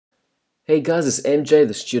Hey guys, it's MJ,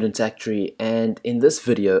 the Student Actuary, and in this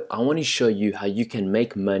video I want to show you how you can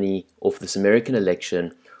make money off this American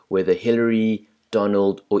election, whether Hillary,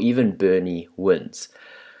 Donald, or even Bernie wins.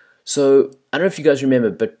 So I don't know if you guys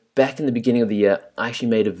remember, but back in the beginning of the year I actually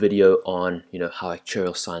made a video on how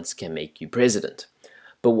actuarial science can make you president.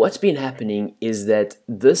 But what's been happening is that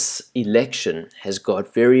this election has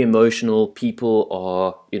got very emotional. People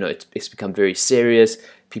are, it's become very serious.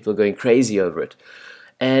 People are going crazy over it.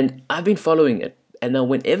 And I've been following it. And now,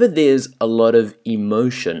 whenever there's a lot of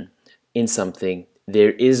emotion in something,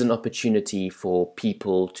 there is an opportunity for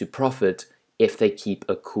people to profit if they keep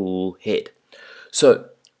a cool head. So,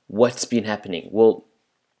 what's been happening? Well,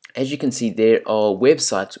 as you can see, there are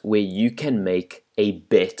websites where you can make a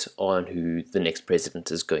bet on who the next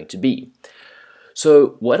president is going to be.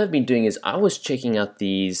 So what I've been doing is I was checking out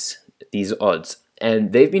these odds,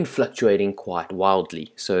 and they've been fluctuating quite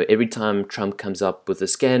wildly. So every time Trump comes up with a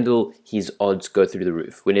scandal, his odds go through the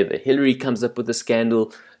roof. Whenever Hillary comes up with a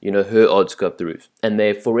scandal, her odds go up the roof. And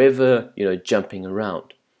they're forever, jumping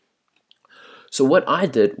around. So what I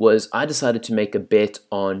did was I decided to make a bet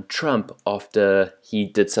on Trump after he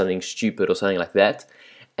did something stupid or something like that.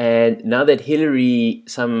 And now that Hillary,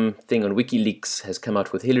 something on WikiLeaks has come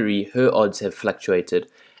out with Hillary, her odds have fluctuated.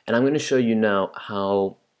 And I'm going to show you now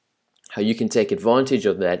how you can take advantage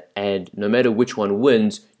of that, and no matter which one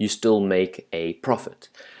wins, you still make a profit.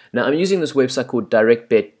 Now I'm using this website called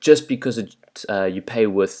DirectBet just because you pay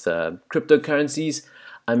with cryptocurrencies.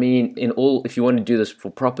 I mean, if you want to do this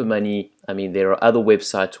for proper money, I mean, there are other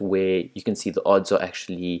websites where you can see the odds are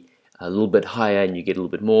actually a little bit higher and you get a little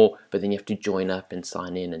bit more, but then you have to join up and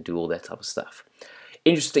sign in and do all that type of stuff.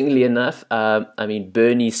 Interestingly enough, I mean,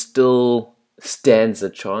 Bernie still stands a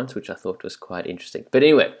chance, which I thought was quite interesting. But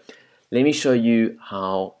anyway, let me show you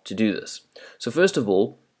how to do this. So first of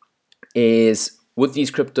all, is with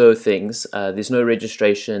these crypto things, there's no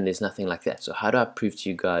registration, there's nothing like that. So how do I prove to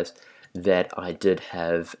you guys that I did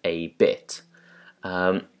have a bet?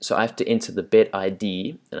 So I have to enter the bet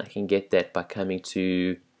ID, and I can get that by coming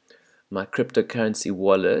to my cryptocurrency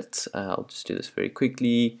wallet. I'll just do this very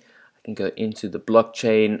quickly. I can go into the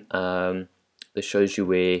blockchain that shows you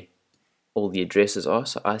where all the addresses are.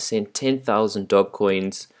 So I sent 10,000 dog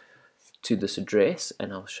coins to this address,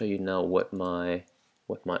 and I'll show you now what my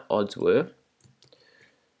odds were.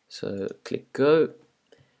 So click go,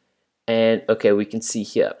 and okay, we can see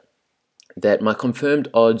here that my confirmed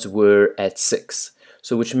odds were at 6.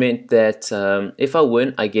 So which meant that if I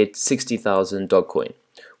win, I get 60,000 dog coin,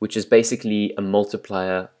 which is basically a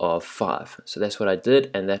multiplier of 5. So that's what I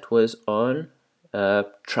did, and that was on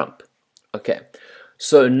Trump. Okay,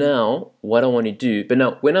 so now what I want to do, but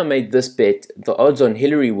now when I made this bet, the odds on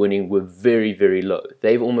Hillary winning were very, very low.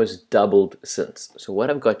 They've almost doubled since. So what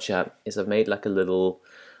I've got here is I've made like a little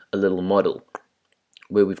model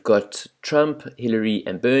where we've got Trump, Hillary,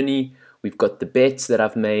 and Bernie. We've got the bets that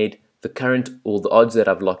I've made, the current, all the odds that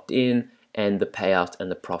I've locked in, and the payout and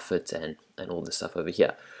the profit and all the stuff over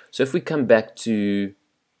here. So if we come back to,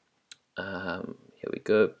 here we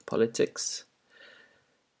go, politics,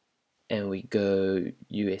 and we go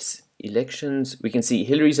US elections, we can see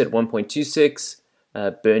Hillary's at 1.26,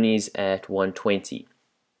 Bernie's at 120.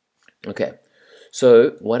 Okay,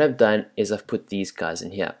 so what I've done is I've put these guys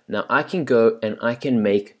in here. Now I can go and I can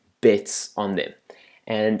make bets on them.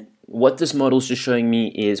 And what this model is just showing me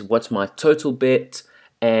is what's my total bet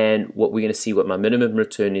and what we're going to see what my minimum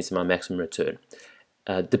return is and my maximum return,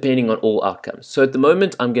 depending on all outcomes. So at the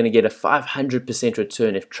moment, I'm going to get a 500%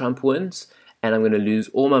 return if Trump wins, and I'm going to lose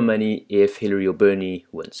all my money if Hillary or Bernie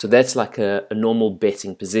wins. So that's like a normal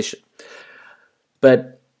betting position.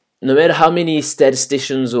 But no matter how many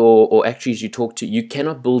statisticians or actuaries you talk to, you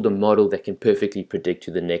cannot build a model that can perfectly predict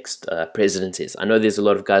who the next president is. I know there's a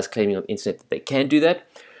lot of guys claiming on the internet that they can do that,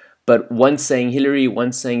 but one saying Hillary,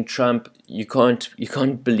 one saying Trump, you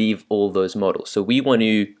can't believe all those models. So we want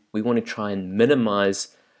to try and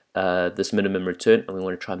minimize this minimum return, and we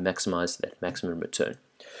want to try and maximize that maximum return.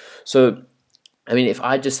 So I mean, if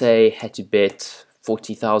I just say had to bet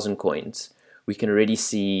 40,000 coins, we can already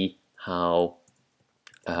see how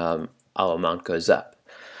our amount goes up.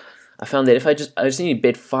 I found that if I just need to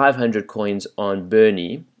bet 500 coins on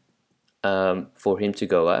Bernie for him to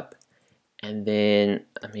go up, and then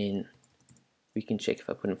I mean we can check if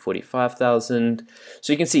I put in 45,000.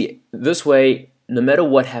 So you can see this way, no matter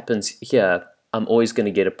what happens here, I'm always going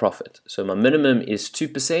to get a profit. So my minimum is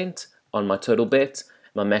 2% on my total bet,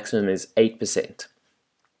 my maximum is 8%.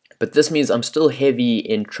 But this means I'm still heavy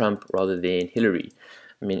in Trump rather than Hillary.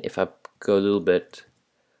 I mean, if I go a little bit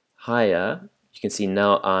higher, you can see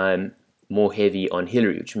now I'm more heavy on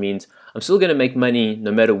Hillary, which means I'm still going to make money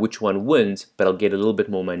no matter which one wins, but I'll get a little bit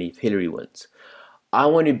more money if Hillary wins. I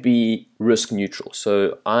want to be risk neutral,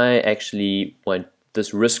 so I actually want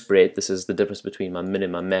this risk spread, this is the difference between my min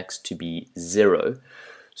and my max, to be 0.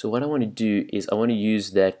 So what I want to do is I want to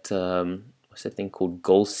use that, what's that thing called,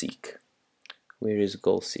 goal seek. Where is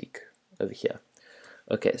goal seek? Over here.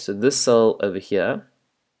 Okay, so this cell over here,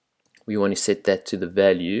 we want to set that to the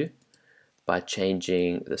value by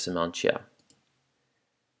changing this amount here.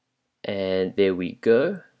 And there we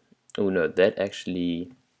go. Oh no, that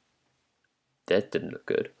didn't look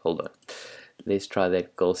good. Hold on. Let's try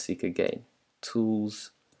that goal seek again.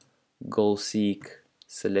 Tools, goal seek,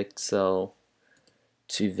 select cell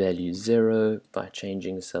to value 0 by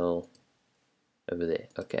changing cell over there.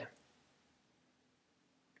 Okay.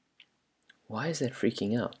 Why is that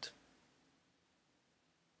freaking out?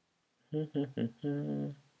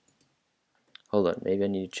 Hold on, maybe I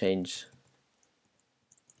need to change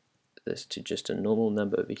this to just a normal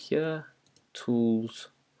number over here. Tools,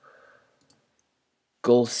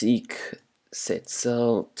 goal seek, set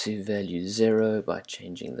cell to value 0 by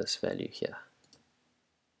changing this value here.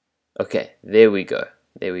 Okay, there we go.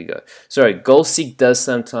 There we go. Sorry, goal seek does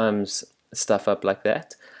sometimes stuff up like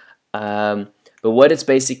that. But what it's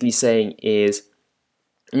basically saying is,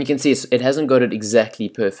 and you can see it hasn't got it exactly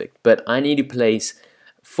perfect, but I need to place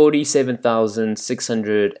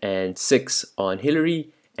 47,606 on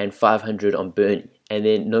Hillary and 500 on Bernie. And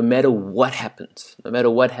then no matter what happens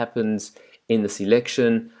in this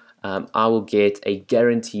election, I will get a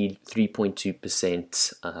guaranteed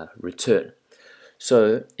 3.2% return.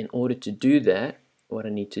 So in order to do that, what I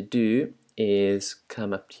need to do is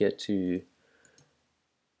come up here to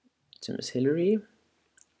Miss Hillary,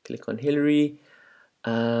 click on Hillary.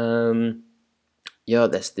 Yeah,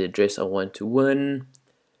 that's the address I want to win.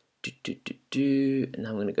 And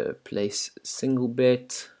I'm going to go place single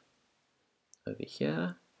bet over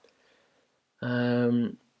here.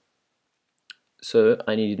 So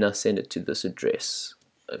I need to now send it to this address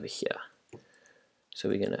over here. So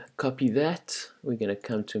we're going to copy that. We're going to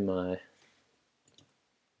come to my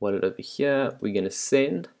wallet over here. We're going to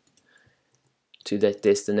send to that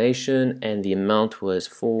destination, and the amount was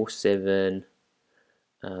 476.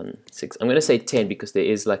 I'm going to say 10 because there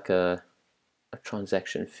is like a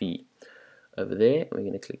transaction fee over there. We're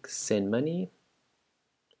going to click send money.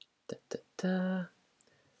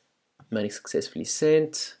 Money successfully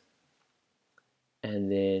sent.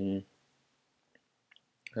 And then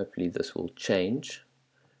hopefully this will change.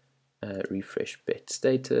 Refresh bet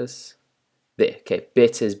status. There, okay,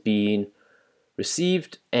 bet has been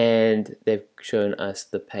received and they've shown us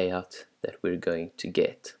the payout that we're going to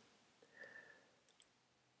get.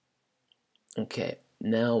 Okay,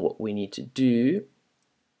 now what we need to do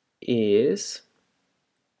is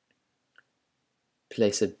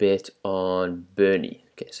place a bet on Bernie.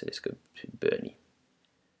 Okay, so let's go to Bernie.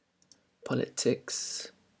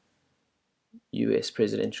 Politics, US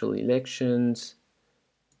presidential elections,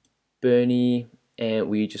 Bernie, and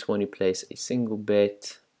we just want to place a single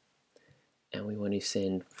bet, and we want to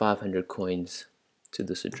send 500 coins to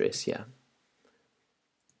this address here.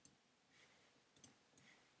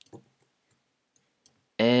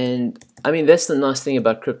 And I mean, that's the nice thing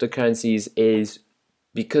about cryptocurrencies, is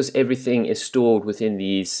because everything is stored within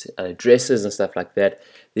these addresses and stuff like that,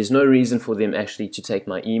 there's no reason for them actually to take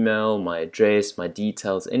my email, my address, my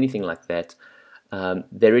details, anything like that.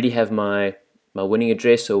 They already have my winning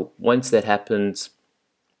address, so once that happens,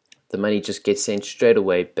 the money just gets sent straight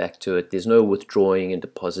away back to it. There's no withdrawing and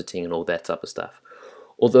depositing and all that type of stuff.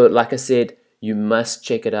 Although, like I said, you must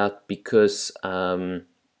check it out because, you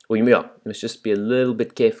must just be a little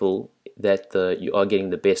bit careful that you are getting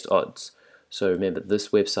the best odds. So remember, this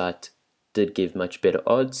website did give much better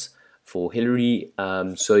odds for Hillary.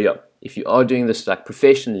 So yeah, if you are doing this like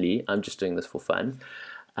professionally, I'm just doing this for fun,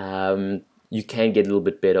 you can get a little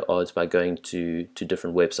bit better odds by going to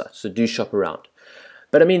different websites. So do shop around.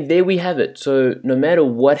 But I mean, there we have it. So no matter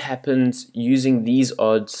what happens using these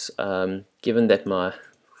odds, given that my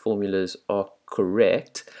formulas are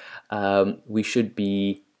correct, we should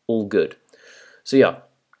be all good. So yeah.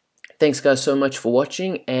 Thanks guys so much for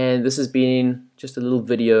watching, and this has been just a little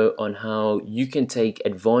video on how you can take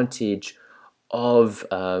advantage of,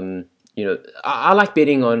 I like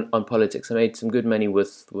betting on politics. I made some good money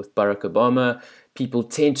with Barack Obama. People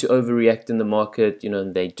tend to overreact in the market,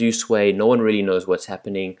 they do sway. No one really knows what's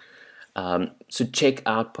happening. So check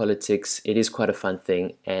out politics. It is quite a fun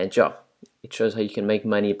thing, and yeah, it shows how you can make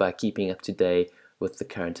money by keeping up to date with the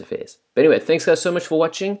current affairs. But anyway, thanks guys so much for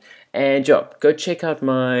watching, and yeah, go check out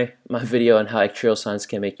my video on how actuarial science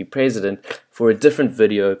can make you president for a different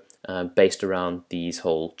video based around these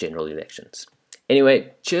whole general elections.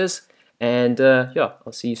 Anyway, cheers, and yeah,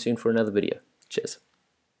 I'll see you soon for another video. Cheers.